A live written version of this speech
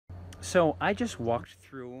So I just walked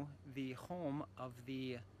through the home of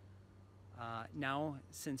the now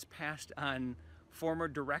since passed on former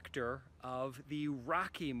director of the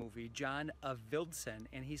Rocky movie, John Avildsen,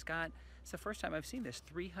 and it's the first time I've seen this,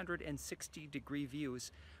 360-degree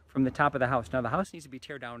views from the top of the house. Now the house needs to be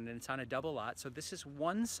teared down and it's on a double lot, so this is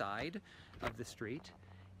one side of the street,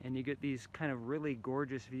 and you get these kind of really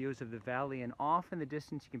gorgeous views of the valley, and off in the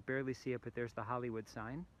distance you can barely see it, but there's the Hollywood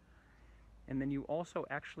sign. And then you also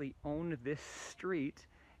actually own this street,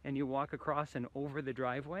 and you walk across and over the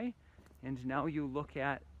driveway, and now you look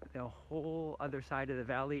at the whole other side of the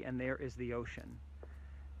valley, and there is the ocean.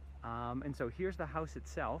 And so here's the house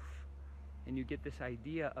itself, and you get this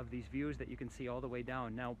idea of these views that you can see all the way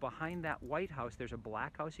down. Now behind that white house there's a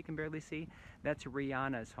black house you can barely see. That's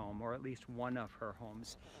Rihanna's home, or at least one of her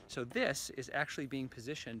homes. So this is actually being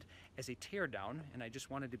positioned as a tear down, and I just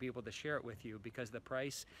wanted to be able to share it with you because the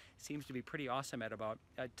price seems to be pretty awesome at about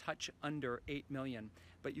a touch under 8 million.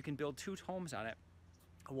 But you can build two homes on it.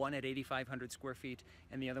 One at 8,500 square feet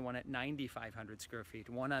and the other one at 9,500 square feet.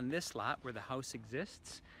 One on this lot where the house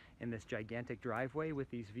exists in this gigantic driveway with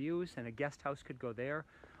these views, and a guest house could go there,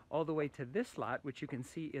 all the way to this lot, which you can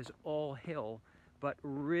see is all hill, but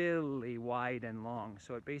really wide and long.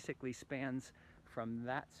 So it basically spans from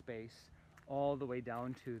that space all the way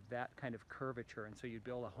down to that kind of curvature, and so you'd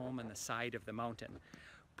build a home on the side of the mountain.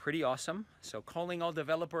 Pretty awesome. So calling all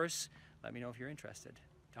developers, let me know if you're interested.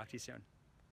 Talk to you soon.